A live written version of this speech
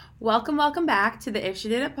Welcome back to the If She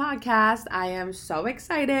Did It podcast. I am so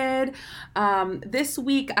excited. This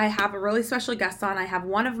week, I have a really special guest on. I have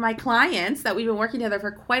one of my clients that we've been working together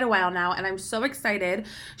for quite a while now, and I'm so excited.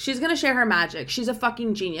 She's going to share her magic. She's a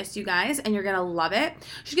fucking genius, you guys, and you're going to love it.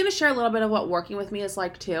 She's going to share a little bit of what working with me is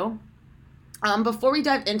like, too. Before we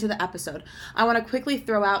dive into the episode, I want to quickly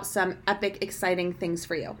throw out some epic, exciting things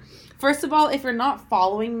for you. First of all, if you're not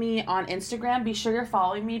following me on Instagram, be sure you're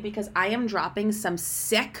following me because I am dropping some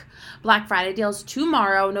sick Black Friday deals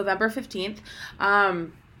tomorrow, November 15th.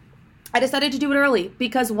 I decided to do it early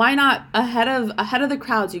because why not ahead of the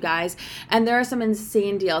crowds, you guys? And there are some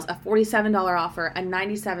insane deals, a $47 offer, a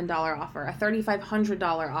 $97 offer, a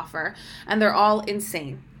 $3,500 offer, and they're all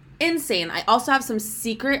insane. I also have some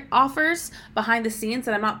secret offers behind the scenes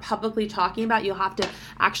that I'm not publicly talking about. You'll have to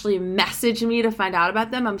actually message me to find out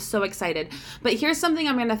about them. I'm so excited. But here's something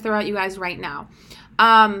I'm going to throw at you guys right now.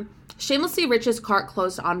 Shamelessly Rich's cart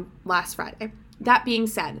closed on last Friday. That being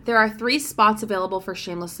said, there are 3 spots available for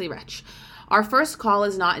Shamelessly Rich. Our first call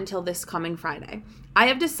is not until this coming Friday. I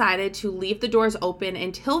have decided to leave the doors open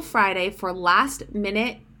until Friday for last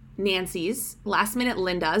minute Nancy's, last minute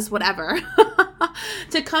Linda's, whatever,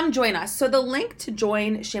 to come join us. So the link to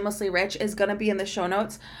join Shamelessly Rich is going to be in the show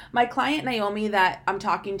notes. My client Naomi that I'm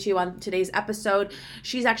talking to on today's episode,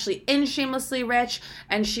 she's actually in Shamelessly Rich,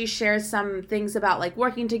 and she shares some things about like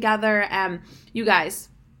working together. And you guys,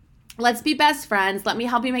 let's be best friends. Let me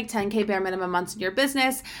help you make 10K bare minimum months in your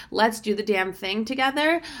business. Let's do the damn thing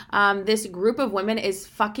together. This group of women is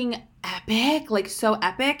fucking epic, like so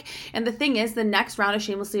epic. And the thing is, the next round of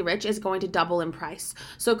Shamelessly Rich is going to double in price.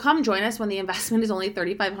 So come join us when the investment is only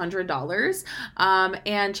 $3,500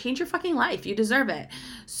 and change your fucking life. You deserve it.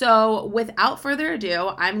 So without further ado,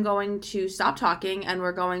 I'm going to stop talking and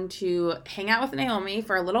we're going to hang out with Naomi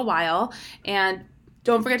for a little while. And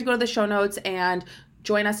don't forget to go to the show notes and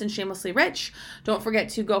join us in Shamelessly Rich. Don't forget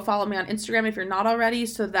to go follow me on Instagram if you're not already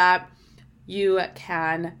so that you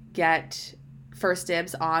can get first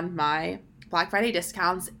dibs on my Black Friday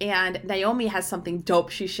discounts. And Naomi has something dope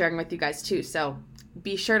she's sharing with you guys too. So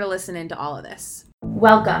be sure to listen into all of this.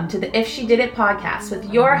 Welcome to the If She Did It podcast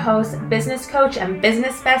with your host, business coach, and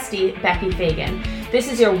business bestie, Becky Fagan.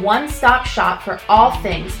 This is your one-stop shop for all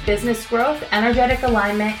things business growth, energetic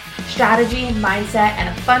alignment, strategy, mindset, and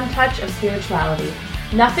a fun touch of spirituality.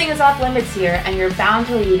 Nothing is off limits here, and you're bound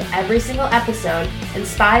to leave every single episode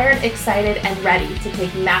inspired, excited, and ready to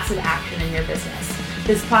take massive action in your business.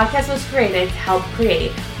 This podcast was created to help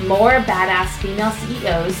create more badass female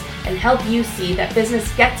CEOs and help you see that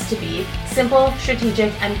business gets to be simple,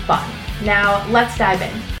 strategic, and fun. Now, let's dive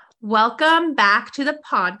in. Welcome back to the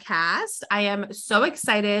podcast. I am so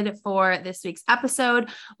excited for this week's episode.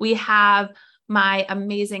 We have my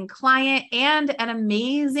amazing client and an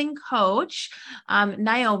amazing coach,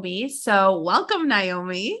 Naomi. So welcome,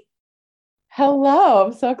 Naomi. Hello,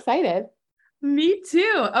 I'm so excited. Me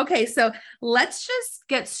too. Okay, so let's just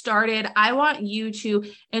get started. I want you to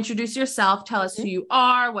introduce yourself, tell us who you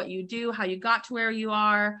are, what you do, how you got to where you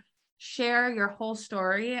are, share your whole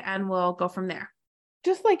story, and we'll go from there.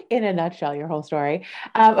 Just like in a nutshell, your whole story.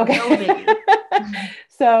 Okay.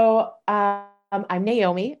 So I'm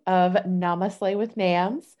Naomi of Namaste with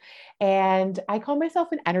Nams, and I call myself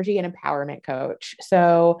an energy and empowerment coach.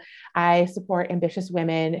 So I support ambitious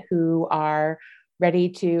women who are ready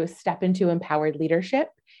to step into empowered leadership.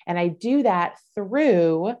 And I do that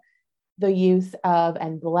through the use of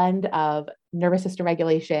and blend of nervous system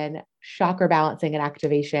regulation, chakra balancing and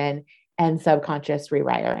activation, and subconscious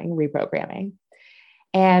rewiring, reprogramming.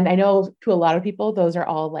 And I know to a lot of people, those are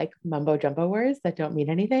all like mumbo jumbo words that don't mean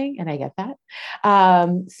anything. And I get that.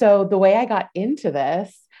 So the way I got into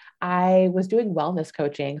this, I was doing wellness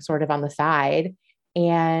coaching sort of on the side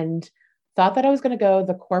and thought that I was going to go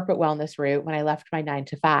the corporate wellness route when I left my 9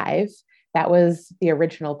 to 5. That was the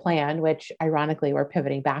original plan, which ironically, we're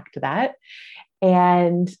pivoting back to that.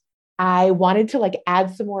 And I wanted to like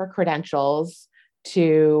add some more credentials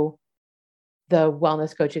to the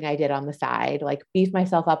wellness coaching I did on the side, like beef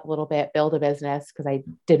myself up a little bit, build a business because I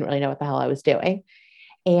didn't really know what the hell I was doing.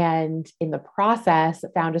 And in the process,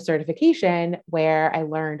 found a certification where I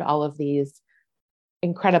learned all of these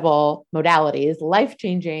incredible modalities,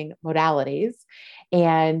 life-changing modalities,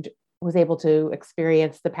 and was able to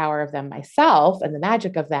experience the power of them myself and the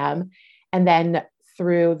magic of them. And then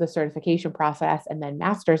through the certification process and then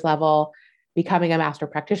master's level, becoming a master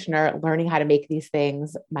practitioner, learning how to make these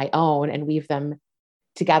things my own and weave them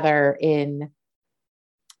together in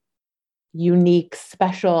unique,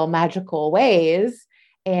 special, magical ways,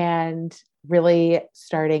 and really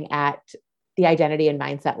starting at the identity and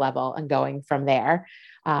mindset level and going from there.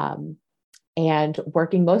 and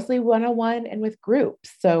working mostly one-on-one and with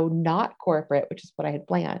groups. So not corporate, which is what I had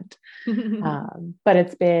planned. But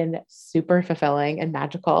it's been super fulfilling and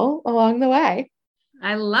magical along the way.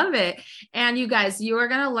 I love it. And you guys, you are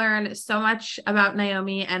going to learn so much about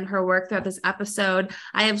Naomi and her work throughout this episode.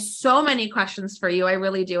 I have so many questions for you. I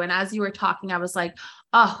really do. And as you were talking, I was like,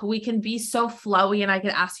 oh, we can be so flowy and I could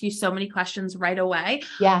ask you so many questions right away.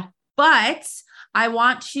 Yeah. But I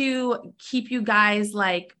want to keep you guys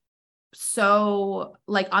like so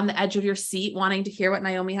like on the edge of your seat wanting to hear what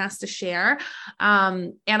Naomi has to share.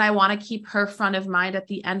 And I want to keep her front of mind at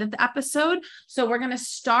the end of the episode. So we're going to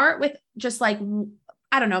start with just like,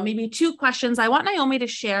 I don't know, maybe 2 questions. I want Naomi to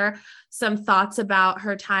share some thoughts about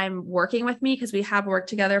her time working with me because we have worked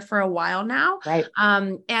together for a while now. Right.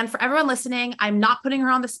 And for everyone listening, I'm not putting her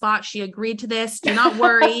on the spot. She agreed to this. Do not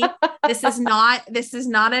worry. This is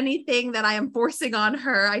not anything that I am forcing on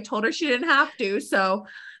her. I told her she didn't have to. So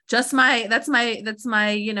just that's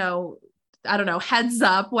my, you know, I don't know, heads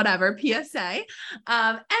up, whatever, PSA.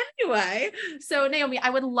 Anyway, so Naomi, I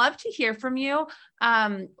would love to hear from you.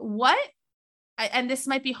 And this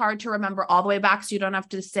might be hard to remember all the way back, so you don't have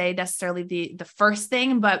to say necessarily the first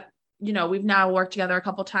thing, but you know, we've now worked together a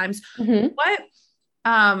couple of times. Mm-hmm. What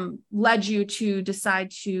led you to decide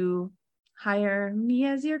to hire me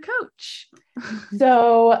as your coach?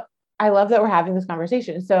 So I love that we're having this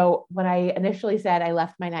conversation. So when I initially said I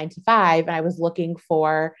left my 9-to-5 and I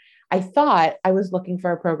thought I was looking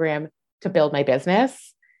for a program to build my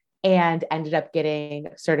business, and ended up getting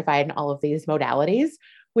certified in all of these modalities,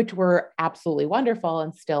 which were absolutely wonderful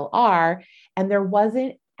and still are. And there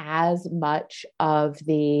wasn't as much of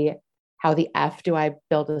the, how the F do I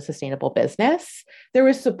build a sustainable business? There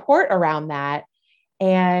was support around that.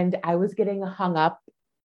 And I was getting hung up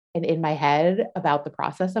and in my head about the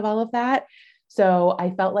process of all of that. So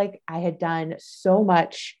I felt like I had done so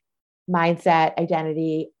much mindset,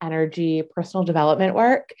 identity, energy, personal development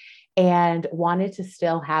work, and wanted to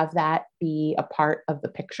still have that be a part of the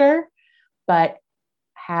picture, but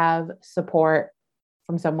have support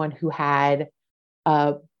from someone who had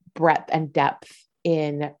a breadth and depth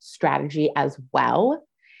in strategy as well.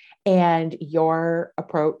 And your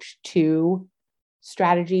approach to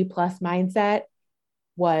strategy plus mindset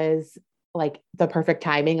was like the perfect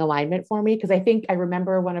timing alignment for me. Cause I think I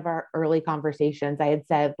remember one of our early conversations, I had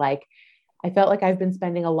said, like, I felt like I've been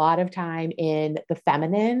spending a lot of time in the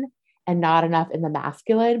feminine and not enough in the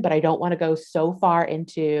masculine, but I don't want to go so far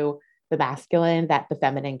into the masculine that the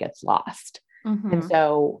feminine gets lost. Mm-hmm. And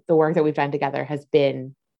so the work that we've done together has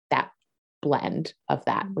been that blend of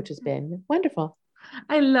that, which has been wonderful.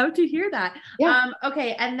 I love to hear that. Yeah.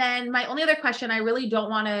 Okay. And then my only other question, I really don't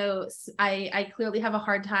want to, I clearly have a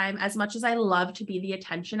hard time, as much as I love to be the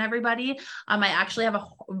attention, everybody. I actually have a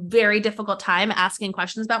very difficult time asking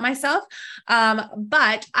questions about myself.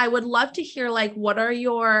 But I would love to hear, like, what are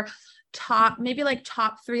your top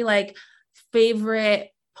 3, like, favorite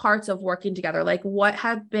parts of working together? Like, what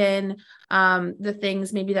have been the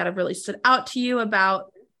things maybe that have really stood out to you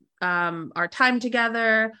about our time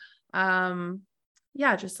together?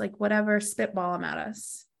 Yeah, just like whatever, spitball them at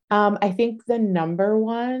us. I think the number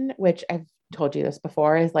one, which I've told you this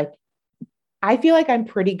before, is like, I feel like I'm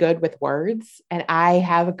pretty good with words and I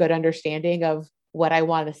have a good understanding of what I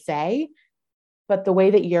want to say, but the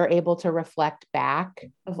way that you're able to reflect back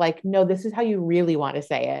of like, no, this is how you really want to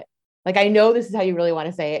say it. Like, I know this is how you really want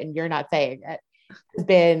to say it and you're not saying it, has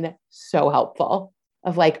been so helpful,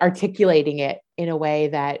 of like articulating it in a way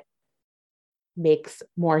that makes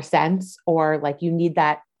more sense, or like you need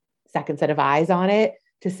that second set of eyes on it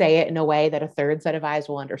to say it in a way that a third set of eyes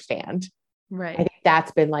will understand. Right. I think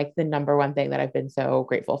that's been like the number one thing that I've been so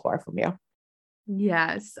grateful for from you.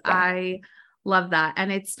 Yes. Yeah. I love that. And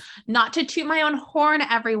it's not to toot my own horn,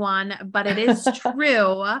 everyone, but it is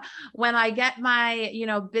true. When I get my,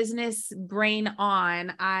 business brain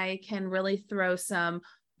on, I can really throw some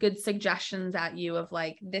good suggestions at you of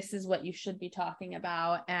like, this is what you should be talking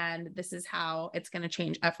about. And this is how it's going to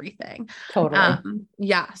change everything. Totally.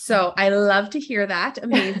 Yeah. So I love to hear that.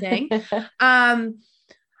 Amazing.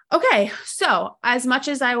 Okay. So as much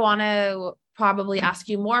as I want to probably ask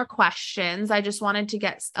you more questions, I just wanted to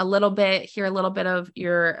hear a little bit of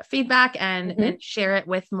your feedback and share it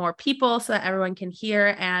with more people so that everyone can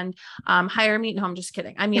hear and hire me. No, I'm just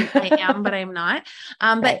kidding. I mean, I am, but I'm not.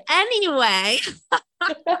 But anyway,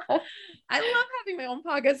 I love having my own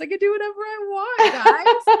podcast. I can do whatever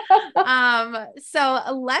I want, guys. So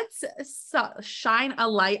let's shine a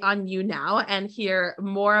light on you now and hear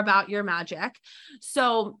more about your magic.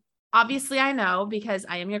 So obviously I know, because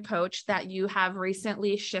I am your coach, that you have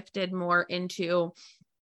recently shifted more into,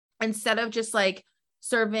 instead of just like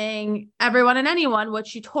serving everyone and anyone,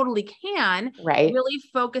 which you totally can, right. really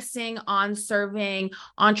focusing on serving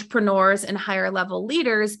entrepreneurs and higher level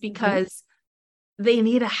leaders because they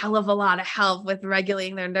need a hell of a lot of help with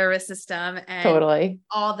regulating their nervous system and Totally.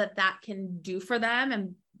 all that can do for them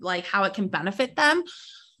and like how it can benefit them.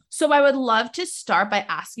 So I would love to start by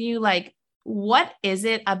asking you, like, what is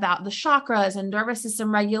it about the chakras and nervous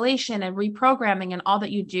system regulation and reprogramming and all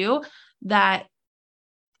that you do that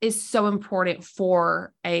is so important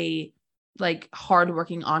for a like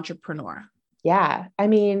hardworking entrepreneur? Yeah. I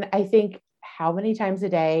mean, I think how many times a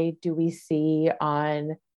day do we see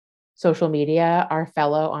on social media our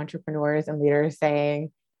fellow entrepreneurs and leaders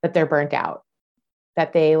saying that they're burnt out,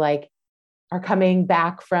 that they like are coming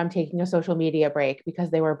back from taking a social media break because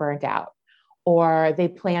they were burnt out, or they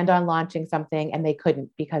planned on launching something and they couldn't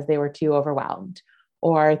because they were too overwhelmed,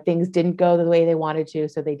 or things didn't go the way they wanted to,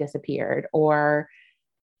 so they disappeared, or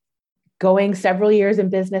going several years in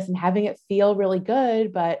business and having it feel really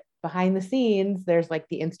good, but behind the scenes, there's like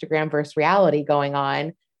the Instagram versus reality going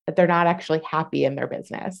on that they're not actually happy in their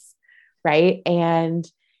business. Right. And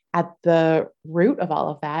at the root of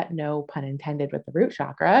all of that, no pun intended with the root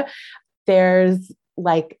chakra, there's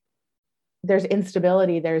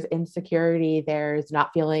instability, there's insecurity, there's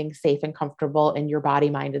not feeling safe and comfortable in your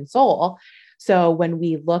body, mind, and soul. So when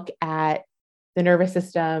we look at the nervous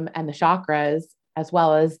system and the chakras, as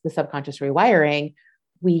well as the subconscious rewiring,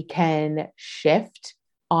 we can shift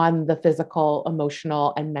on the physical,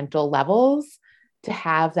 emotional, and mental levels to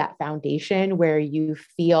have that foundation where you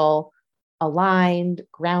feel aligned,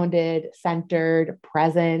 grounded, centered,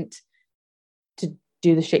 present to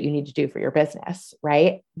do the shit you need to do for your business,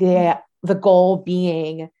 right? The goal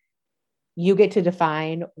being you get to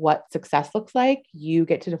define what success looks like. You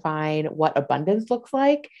get to define what abundance looks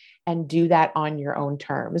like and do that on your own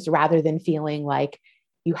terms rather than feeling like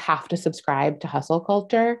you have to subscribe to hustle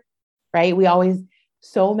culture, right?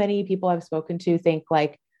 So many people I've spoken to think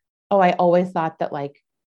like, oh, I always thought that like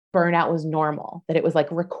burnout was normal, that it was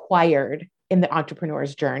like required in the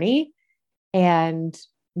entrepreneur's journey. And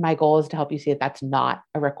my goal is to help you see that that's not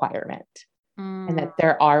a requirement and that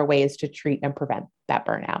there are ways to treat and prevent that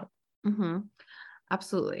burnout. Mm-hmm.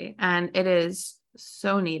 Absolutely. And it is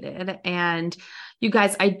so needed. And you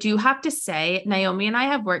guys, I do have to say, Naomi and I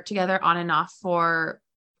have worked together on and off for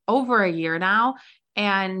over a year now.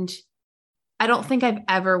 And I don't think I've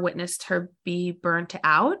ever witnessed her be burnt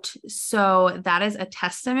out. So that is a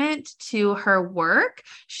testament to her work.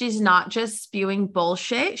 She's not just spewing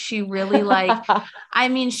bullshit. She really I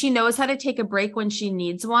mean, she knows how to take a break when she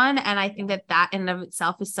needs one. And I think that in and of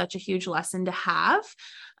itself is such a huge lesson to have.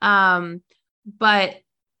 But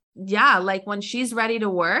yeah, like when she's ready to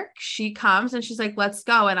work, she comes and she's like, let's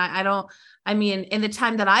go. And I mean, in the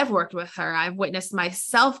time that I've worked with her, I've witnessed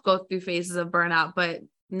myself go through phases of burnout, but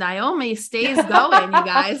Naomi stays going, you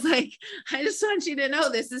guys. Like, I just want you to know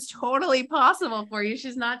this is totally possible for you.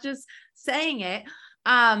 She's not just saying it.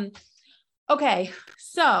 Okay.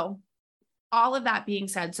 So all of that being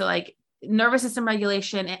said, so like nervous system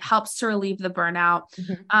regulation, it helps to relieve the burnout.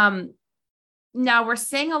 Mm-hmm. Now we're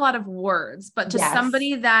saying a lot of words, but to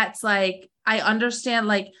somebody that's like, I understand,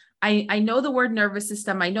 like, I know the word nervous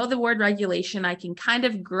system, I know the word regulation, I can kind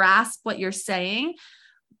of grasp what you're saying,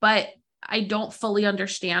 but I don't fully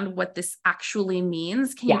understand what this actually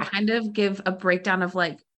means. Can you kind of give a breakdown of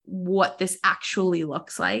like what this actually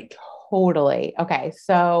looks like? Totally. Okay.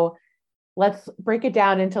 So let's break it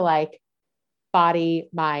down into like body,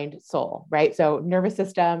 mind, soul, right? So nervous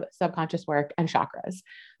system, subconscious work, and chakras.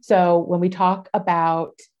 So when we talk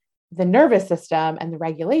about the nervous system and the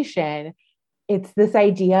regulation, it's this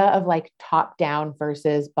idea of like top down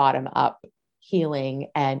versus bottom up healing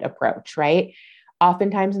and approach, right?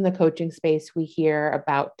 Oftentimes in the coaching space, we hear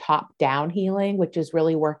about top down healing, which is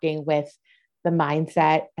really working with the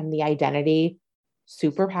mindset and the identity.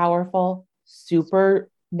 Super powerful,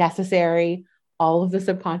 super necessary. All of the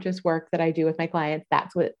subconscious work that I do with my clients,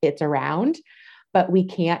 that's what it's around. But we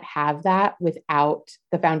can't have that without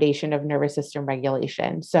the foundation of nervous system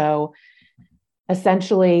regulation. So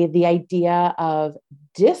essentially, the idea of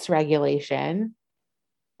dysregulation,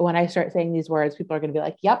 when I start saying these words, people are going to be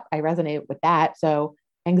like, yep, I resonate with that. So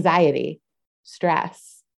anxiety,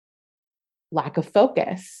 stress, lack of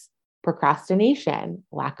focus, procrastination,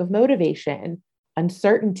 lack of motivation,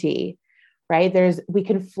 uncertainty, right? We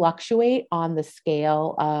can fluctuate on the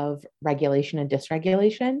scale of regulation and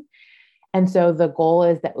dysregulation. And so the goal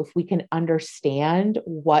is that if we can understand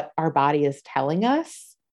what our body is telling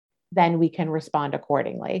us, then we can respond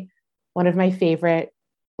accordingly. One of my favorite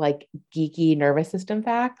like geeky nervous system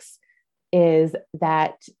facts is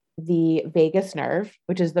that the vagus nerve,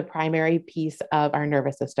 which is the primary piece of our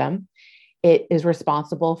nervous system. It is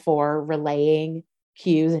responsible for relaying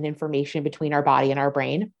cues and information between our body and our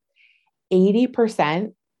brain.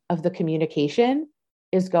 80% of the communication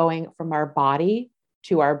is going from our body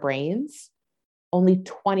to our brains. Only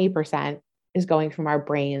 20% is going from our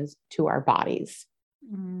brains to our bodies,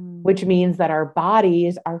 which means that our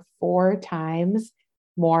bodies are 4 times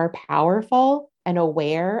more powerful and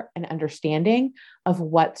aware and understanding of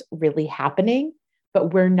what's really happening,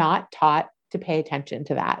 but we're not taught to pay attention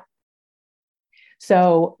to that.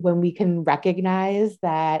 So when we can recognize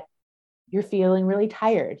that you're feeling really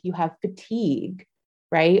tired, you have fatigue,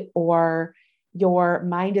 right? Or your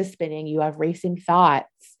mind is spinning, you have racing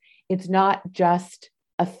thoughts. It's not just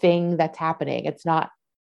a thing that's happening. It's not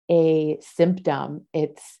a symptom,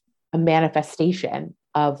 it's a manifestation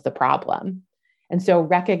of the problem. And so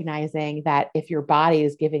recognizing that if your body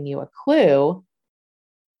is giving you a clue,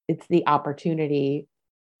 it's the opportunity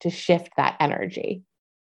to shift that energy,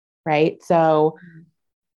 right? So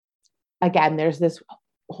again, there's this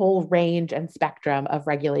whole range and spectrum of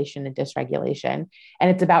regulation and dysregulation. And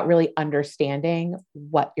it's about really understanding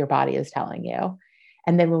what your body is telling you.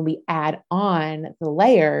 And then when we add on the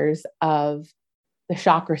layers of the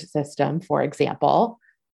chakra system, for example,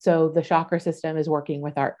 so the chakra system is working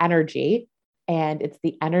with our energy, and it's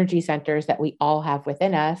the energy centers that we all have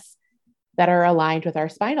within us that are aligned with our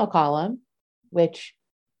spinal column, which,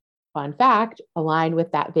 fun fact, align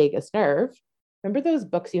with that vagus nerve. Remember those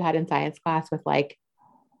books you had in science class with like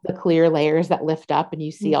the clear layers that lift up and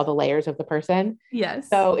you see all the layers of the person? Yes.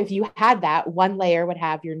 So if you had that, one layer would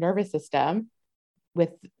have your nervous system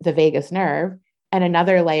with the vagus nerve, and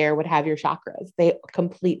another layer would have your chakras. They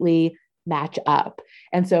completely match up.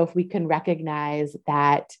 And so if we can recognize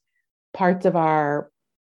that parts of our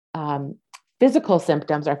physical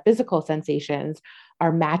symptoms, our physical sensations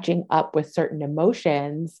are matching up with certain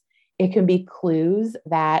emotions, it can be clues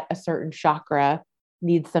that a certain chakra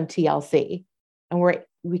needs some TLC. And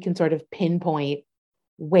we can sort of pinpoint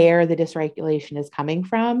where the dysregulation is coming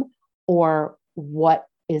from or what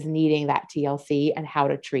is needing that TLC and how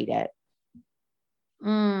to treat it.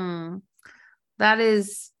 That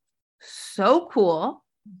is so cool.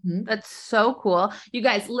 Mm-hmm. That's so cool. You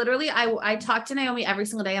guys, literally, I talk to Naomi every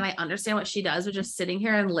single day and I understand what she does, but just sitting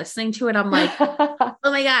here and listening to it, I'm like, oh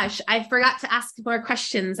my gosh, I forgot to ask more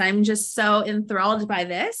questions. I'm just so enthralled by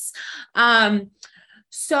this.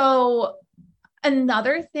 So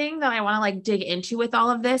another thing that I want to like dig into with all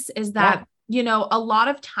of this is that, you know, a lot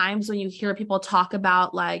of times when you hear people talk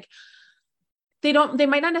about like, they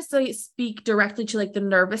might not necessarily speak directly to like the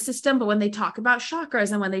nervous system, but when they talk about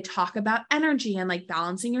chakras and when they talk about energy and like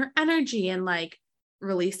balancing your energy and like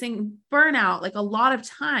releasing burnout, like a lot of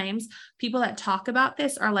times people that talk about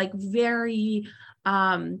this are like very,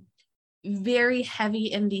 very heavy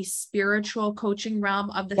in the spiritual coaching realm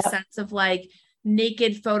of the sense of like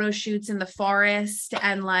naked photo shoots in the forest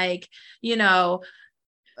and like, you know,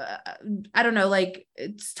 I don't know, like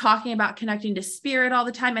it's talking about connecting to spirit all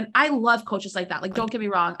the time. And I love coaches like that. Like, don't get me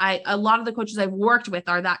wrong. A lot of the coaches I've worked with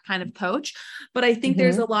are that kind of coach, but I think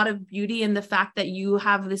there's a lot of beauty in the fact that you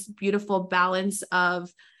have this beautiful balance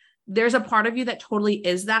of, there's a part of you that totally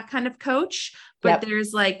is that kind of coach, but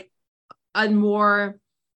there's like a more,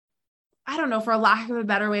 I don't know, for a lack of a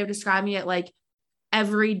better way of describing it, like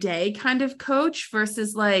everyday kind of coach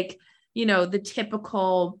versus like, you know, the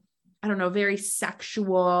typical, I don't know, very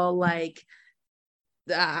sexual, like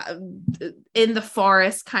in the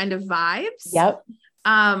forest kind of vibes.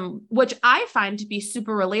 Which I find to be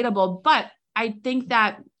super relatable, but I think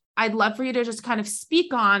that I'd love for you to just kind of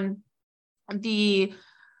speak on the,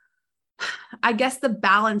 I guess, the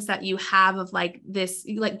balance that you have of like this,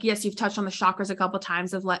 like, yes, you've touched on the chakras a couple of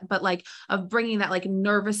times of like, but like of bringing that like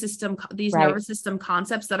nervous system, these nervous system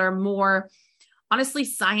concepts that are more honestly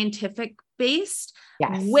scientific based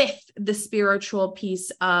with the spiritual piece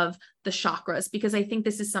of the chakras, because I think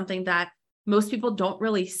this is something that most people don't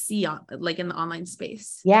really see on like in the online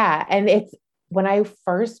space. Yeah. And it's when I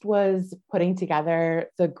first was putting together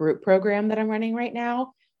the group program that I'm running right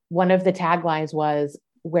now, one of the taglines was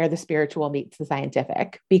where the spiritual meets the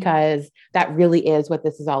scientific, because that really is what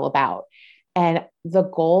this is all about. And the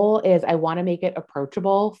goal is I want to make it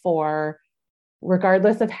approachable for,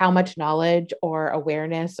 regardless of how much knowledge or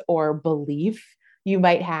awareness or belief you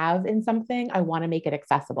might have in something, I want to make it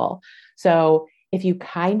accessible. So if you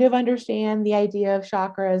kind of understand the idea of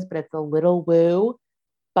chakras, but it's a little woo,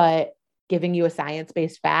 but giving you a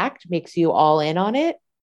science-based fact makes you all in on it,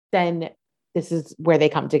 then this is where they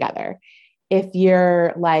come together. If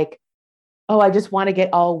you're like, oh, I just want to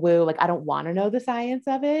get all woo, like I don't want to know the science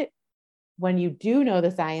of it, when you do know the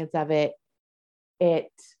science of it,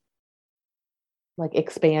 it like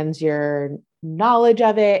expands your knowledge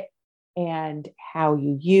of it and how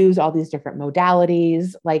you use all these different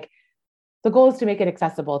modalities. Like the goal is to make it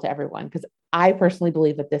accessible to everyone, because I personally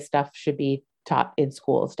believe that this stuff should be taught in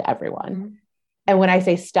schools to everyone. Mm-hmm. And when I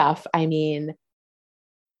say stuff, I mean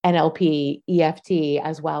NLP, EFT,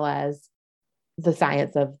 as well as the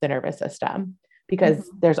science of the nervous system, because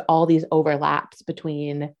mm-hmm. there's all these overlaps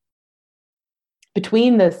between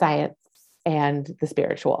the science and the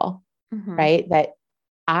spiritual, mm-hmm. right? That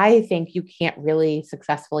I think you can't really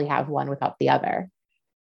successfully have one without the other.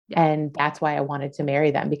 Yeah. And that's why I wanted to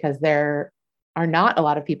marry them, because there are not a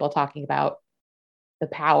lot of people talking about the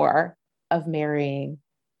power of marrying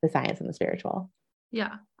the science and the spiritual.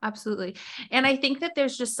 Yeah, absolutely. And I think that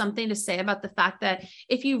there's just something to say about the fact that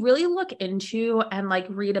if you really look into and like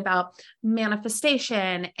read about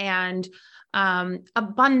manifestation and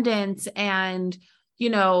abundance and, you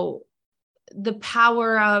know, the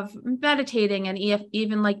power of meditating and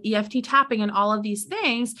even like EFT tapping and all of these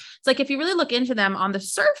things, it's like, if you really look into them on the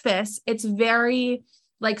surface, it's very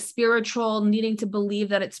like spiritual, needing to believe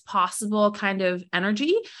that it's possible kind of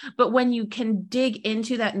energy. But when you can dig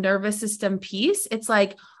into that nervous system piece, it's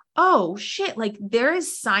like, oh shit, like there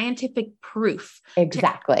is scientific proof.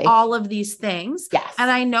 Exactly. All of these things. Yes.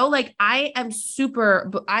 And I know like I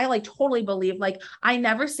like totally believe, like I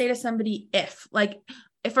never say to somebody if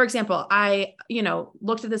for example, I,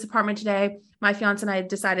 looked at this apartment today, my fiance and I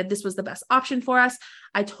decided this was the best option for us.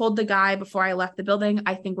 I told the guy before I left the building,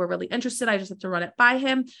 I think we're really interested. I just have to run it by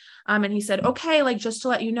him. And he said, okay, like, just to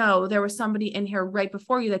let you know, there was somebody in here right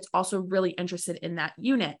before you that's also really interested in that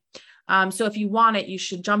unit. So if you want it, you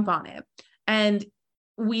should jump on it. And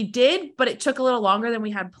we did, but it took a little longer than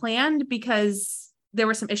we had planned because there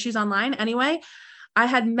were some issues online. Anyway, I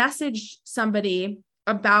had messaged somebody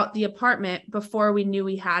about the apartment before we knew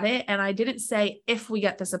we had it. And I didn't say if we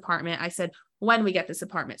get this apartment, I said when we get this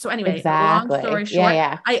apartment. So anyway, exactly. Long story short,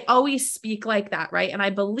 yeah. I always speak like that, right? And I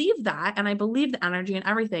believe that, and I believe the energy and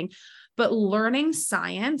everything, but learning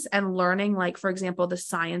science and learning, like, for example, the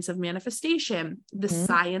science of manifestation, the mm-hmm.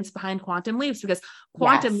 science behind quantum leaps, because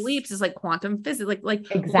quantum leaps is like quantum physics, like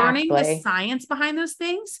exactly. Learning the science behind those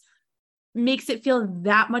things makes it feel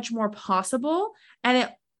that much more possible. And it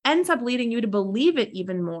ends up leading you to believe it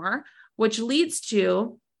even more, which leads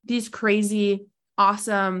to these crazy,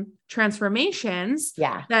 awesome transformations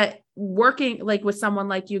that working like with someone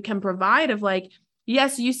like you can provide of like,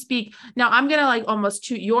 yes, you speak. Now I'm going to like almost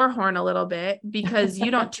toot your horn a little bit because you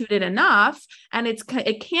don't toot it enough. And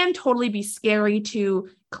it can totally be scary to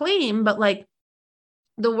claim, but like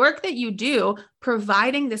the work that you do,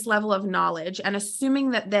 providing this level of knowledge and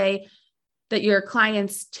assuming that your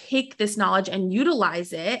clients take this knowledge and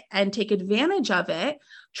utilize it and take advantage of it,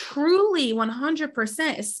 truly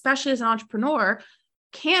 100%, especially as an entrepreneur,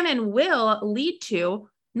 can and will lead to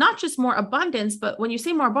not just more abundance, but when you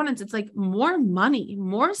say more abundance, it's like more money,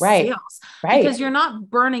 more sales, because you're not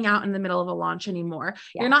burning out in the middle of a launch anymore. Yes.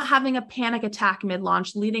 You're not having a panic attack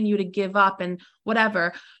mid-launch, leading you to give up and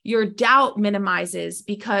whatever. Your doubt minimizes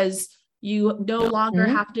because you no longer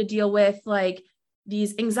have to deal with like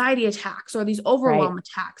these anxiety attacks or these overwhelm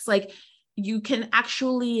attacks. Like you can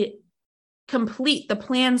actually complete the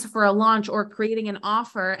plans for a launch or creating an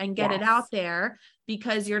offer and get it out there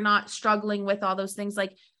because you're not struggling with all those things.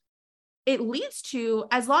 Like it leads to,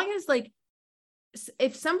 as long as like,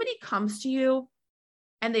 if somebody comes to you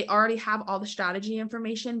and they already have all the strategy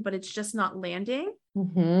information, but it's just not landing,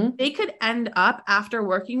 they could end up after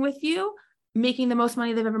working with you, making the most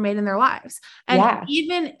money they've ever made in their lives. And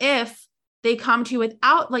even if they come to you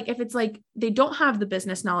without, like, if it's like, they don't have the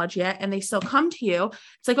business knowledge yet and they still come to you,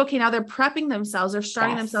 it's like, okay, now they're prepping themselves. They're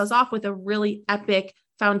starting themselves off with a really epic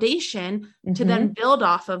foundation to then build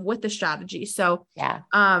off of with the strategy. So,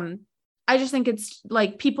 I just think it's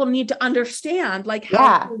like, people need to understand like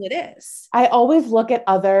how cool it is. I always look at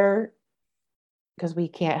because we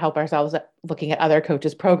can't help ourselves looking at other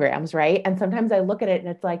coaches' programs. Right. And sometimes I look at it and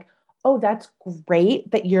it's like, oh, that's great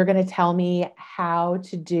that you're going to tell me how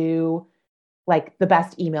to do like the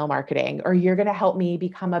best email marketing, or you're going to help me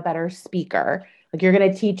become a better speaker. Like you're going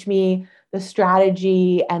to teach me the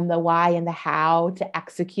strategy and the why and the how to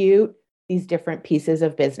execute these different pieces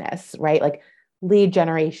of business, right? Like lead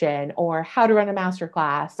generation or how to run a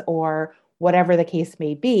masterclass or whatever the case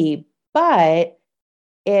may be. But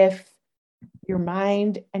if your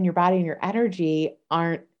mind and your body and your energy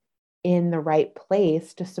aren't in the right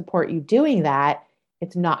place to support you doing that,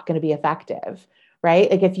 it's not going to be effective.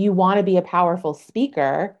 Right? Like if you want to be a powerful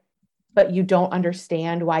speaker, but you don't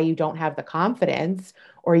understand why you don't have the confidence,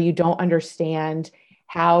 or you don't understand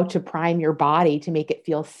how to prime your body to make it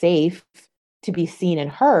feel safe to be seen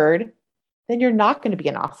and heard, then you're not going to be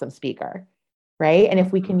an awesome speaker, right? And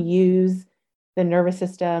if we can use the nervous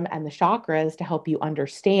system and the chakras to help you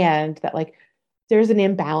understand that, like, there's an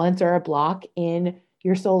imbalance or a block in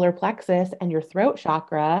your solar plexus and your throat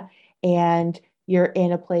chakra, and you're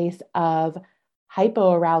in a place of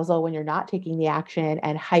hypoarousal when you're not taking the action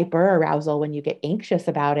and hyperarousal when you get anxious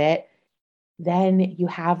about it, then you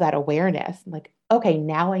have that awareness. Like, okay,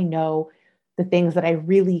 now I know the things that I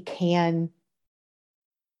really can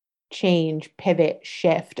change, pivot,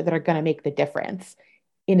 shift that are going to make the difference,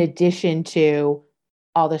 in addition to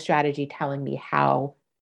all the strategy telling me how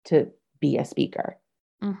to be a speaker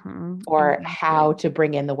or Exactly. how to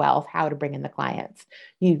bring in the wealth, how to bring in the clients.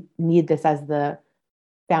 You need this as the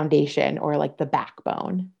foundation or like the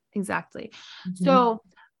backbone. Exactly. Mm-hmm. So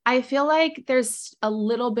I feel like there's a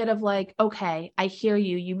little bit of like, okay, I hear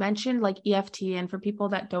you. You mentioned like EFT. And for people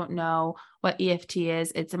that don't know what EFT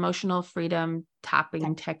is, it's emotional freedom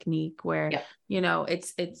tapping technique where, Yep.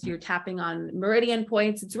 it's you're tapping on meridian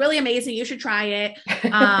points. It's really amazing. You should try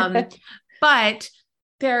it. But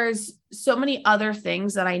there's so many other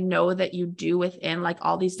things that I know that you do within like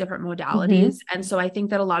all these different modalities. Mm-hmm. And so I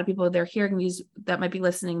think that a lot of people, they're hearing these, that might be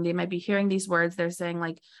listening, they might be hearing these words. They're saying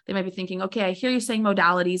like, they might be thinking, okay, I hear you saying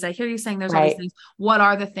modalities. I hear you saying there's all these things. What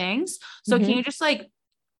are the things? So can you just like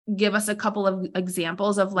give us a couple of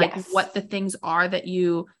examples of like what the things are that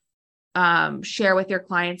you share with your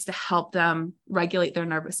clients to help them regulate their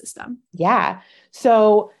nervous system? Yeah.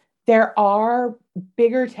 So there are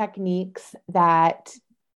bigger techniques that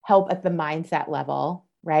help at the mindset level,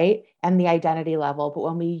 right? And the identity level. But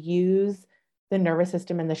when we use the nervous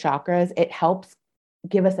system and the chakras, it helps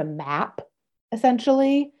give us a map,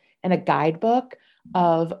 essentially, and a guidebook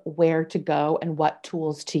of where to go and what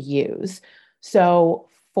tools to use. So,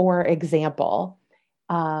 for example,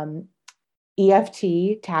 EFT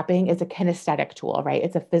tapping is a kinesthetic tool, right?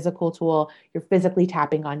 It's a physical tool. You're physically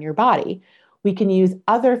tapping on your body. We can use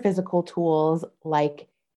other physical tools like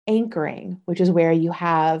anchoring, which is where you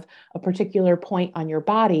have a particular point on your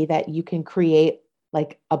body that you can create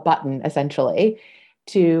like a button essentially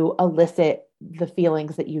to elicit the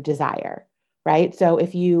feelings that you desire, right? So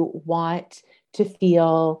if you want to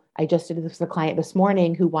feel, I just did this with a client this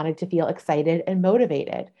morning who wanted to feel excited and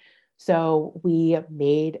motivated. So we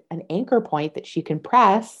made an anchor point that she can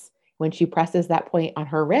press. When she presses that point on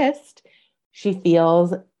her wrist, she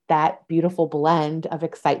feels that beautiful blend of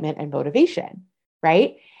excitement and motivation,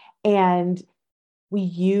 right? And we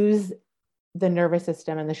use the nervous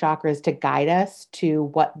system and the chakras to guide us to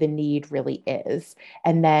what the need really is.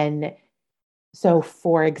 And then, so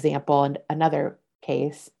for example, and another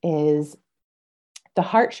case is the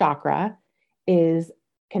heart chakra is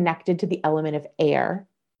connected to the element of air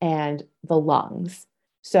and the lungs.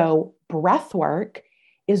 So breath work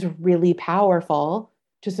is really powerful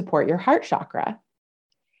to support your heart chakra.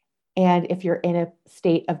 And if you're in a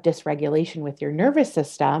state of dysregulation with your nervous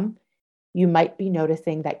system, you might be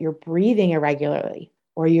noticing that you're breathing irregularly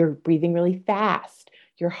or you're breathing really fast.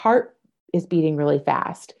 Your heart is beating really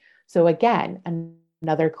fast. So again,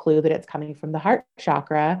 another clue that it's coming from the heart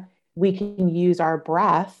chakra. We can use our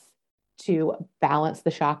breath to balance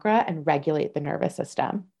the chakra and regulate the nervous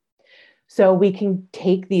system. So we can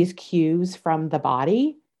take these cues from the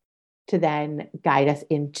body to then guide us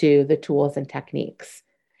into the tools and techniques.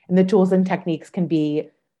 And the tools and techniques can be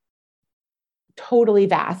totally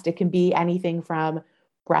vast. It can be anything from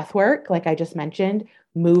breath work, like I just mentioned,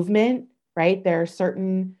 movement, right? There are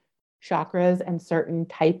certain chakras and certain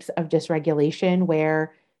types of dysregulation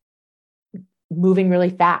where moving really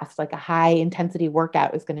fast, like a high intensity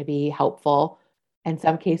workout, is going to be helpful. And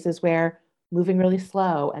some cases where moving really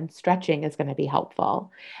slow and stretching is going to be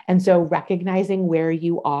helpful. And so recognizing where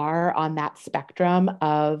you are on that spectrum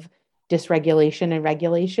of dysregulation and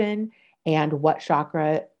regulation and what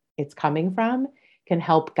chakra it's coming from can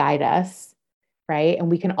help guide us, right?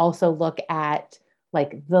 And we can also look at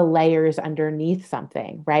like the layers underneath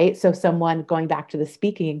something, right? So someone, going back to the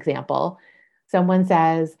speaking example, someone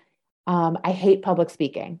says, I hate public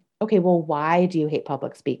speaking. Okay, well, why do you hate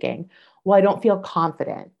public speaking? Well, I don't feel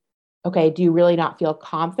confident. Okay, do you really not feel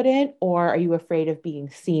confident, or are you afraid of being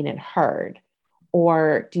seen and heard?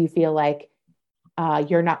 Or do you feel like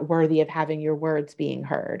you're not worthy of having your words being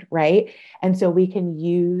heard, right? And so we can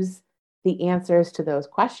use the answers to those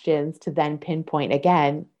questions to then pinpoint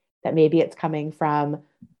again that maybe it's coming from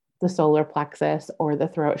the solar plexus or the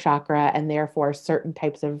throat chakra, and therefore certain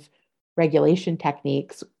types of regulation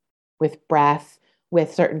techniques with breath,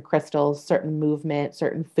 with certain crystals, certain movement,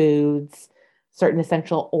 certain foods, certain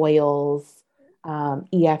essential oils,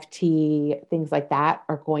 EFT, things like that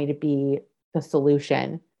are going to be the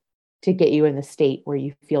solution to get you in the state where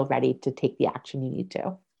you feel ready to take the action you need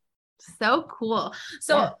to. So cool.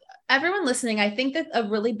 So Yeah. everyone listening, I think that a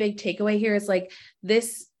really big takeaway here is like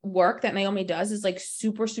this work that Naomi does is like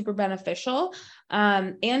super, super beneficial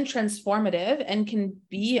and transformative, and can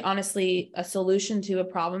be honestly a solution to a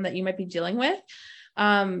problem that you might be dealing with.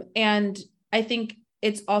 And I think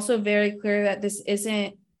it's also very clear that this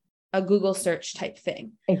isn't a Google search type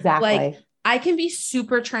thing. Exactly. Like, I can be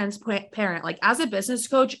super transparent. Like, as a business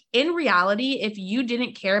coach, in reality, if you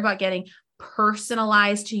didn't care about getting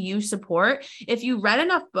personalized to you support, if you read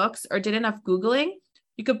enough books or did enough Googling,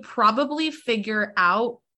 you could probably figure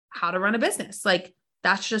out how to run a business. Like,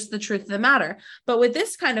 that's just the truth of the matter. But with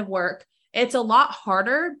this kind of work, it's a lot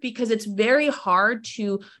harder because it's very hard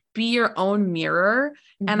to be your own mirror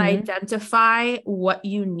and identify what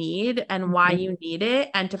you need and why you need it,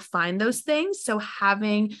 and to find those things. So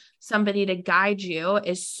having somebody to guide you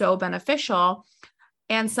is so beneficial.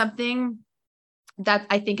 And something that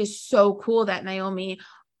I think is so cool that Naomi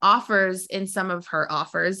offers in some of her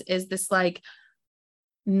offers is this like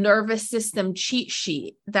nervous system cheat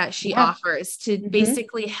sheet that she offers to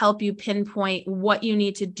basically help you pinpoint what you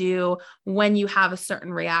need to do when you have a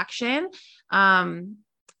certain reaction.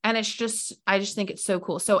 And I just think it's so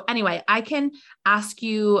cool. So anyway, I can ask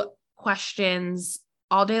you questions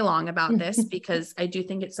all day long about this because I do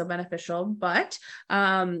think it's so beneficial, but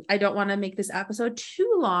I don't want to make this episode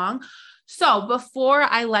too long. So before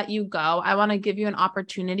I let you go, I want to give you an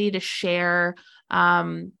opportunity to share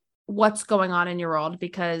what's going on in your world,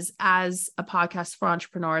 because as a podcast for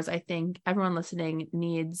entrepreneurs, I think everyone listening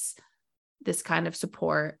needs this kind of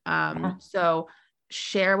support. So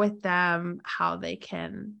share with them how they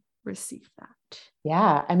can receive that.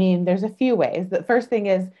 Yeah. I mean, there's a few ways. The first thing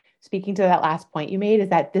is, speaking to that last point you made, is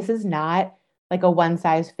that this is not like a one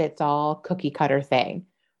size fits all cookie cutter thing,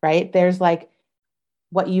 right? There's like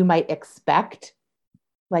what you might expect,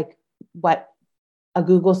 like what a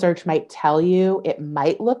Google search might tell you it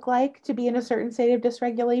might look like to be in a certain state of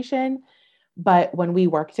dysregulation. But when we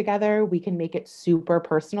work together, we can make it super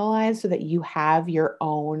personalized so that you have your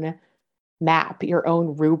own map, your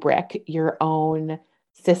own rubric, your own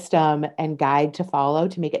system and guide to follow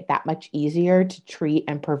to make it that much easier to treat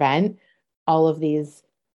and prevent all of these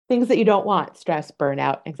things that you don't want: stress,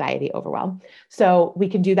 burnout, anxiety, overwhelm. So we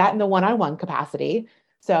can do that in the one-on-one capacity.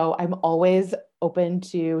 So I'm always open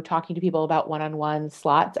to talking to people about one-on-one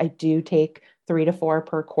slots. I do take 3 to 4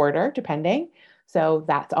 per quarter, depending. So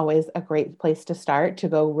that's always a great place to start, to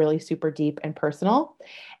go really super deep and personal.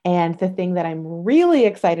 And the thing that I'm really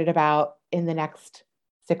excited about in the next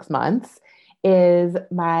 6 months is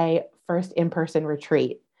my first in-person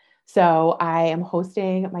retreat. So I am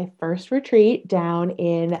hosting my first retreat down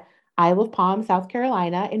in Isle of Palm, South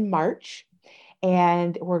Carolina in March.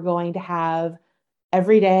 And we're going to have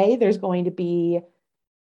every day, there's going to be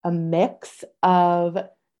a mix of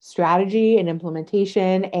strategy and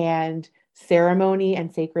implementation and ceremony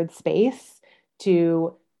and sacred space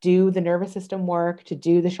to do the nervous system work, to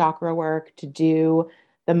do the chakra work, to do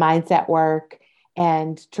the mindset work,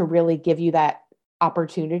 and to really give you that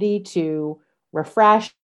opportunity to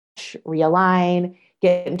refresh, realign,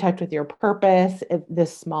 get in touch with your purpose in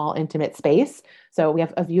this small, intimate space. So we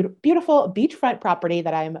have a beautiful beachfront property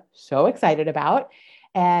that I'm so excited about.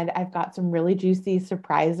 And I've got some really juicy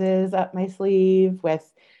surprises up my sleeve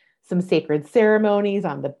with some sacred ceremonies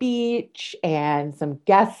on the beach and some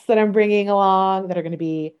guests that I'm bringing along that are going to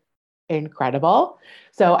be incredible.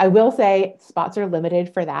 So I will say spots are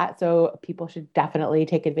limited for that. So people should definitely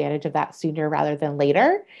take advantage of that sooner rather than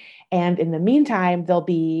later. And in the meantime, there'll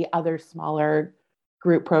be other smaller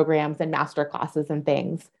group programs and master classes and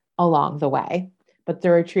things along the way. But the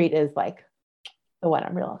retreat is like the one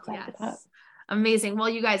I'm real excited about. Amazing. Well,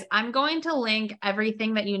 you guys, I'm going to link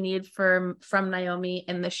everything that you need from Naomi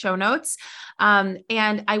in the show notes.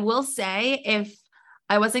 And I will say, if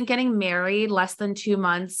I wasn't getting married less than 2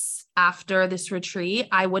 months after this retreat,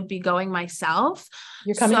 I would be going myself.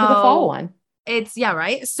 You're coming to the fall one. It's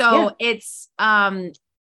right. So it's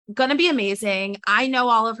gonna be amazing. I know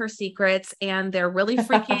all of her secrets and they're really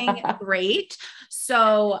freaking great.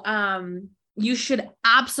 So you should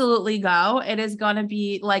absolutely go. It is gonna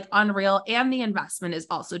be like unreal. And the investment is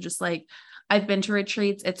also just like, I've been to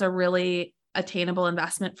retreats. It's a really attainable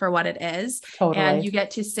investment for what it is. Totally. And you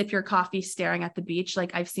get to sip your coffee staring at the beach.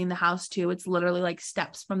 Like, I've seen the house too. It's literally like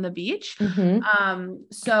steps from the beach.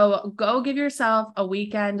 So go give yourself a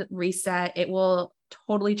weekend reset. It will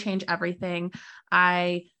totally change everything.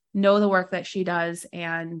 I know the work that she does,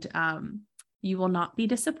 and you will not be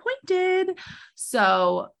disappointed.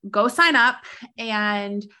 So go sign up,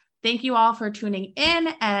 and thank you all for tuning in,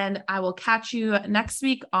 and I will catch you next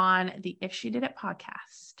week on the If She Did It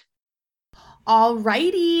podcast.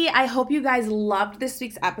 Alrighty, I hope you guys loved this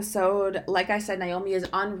week's episode. Like I said, Naomi is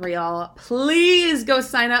unreal. Please go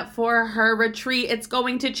sign up for her retreat. It's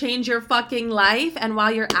going to change your fucking life. And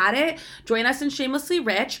while you're at it, join us in Shamelessly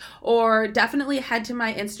Rich, or definitely head to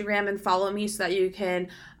my Instagram and follow me so that you can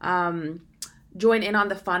join in on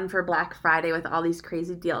the fun for Black Friday with all these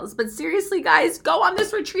crazy deals. But seriously, guys, go on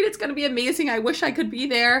this retreat. It's going to be amazing. I wish I could be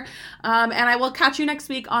there. And I will catch you next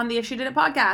week on the If She Did It podcast.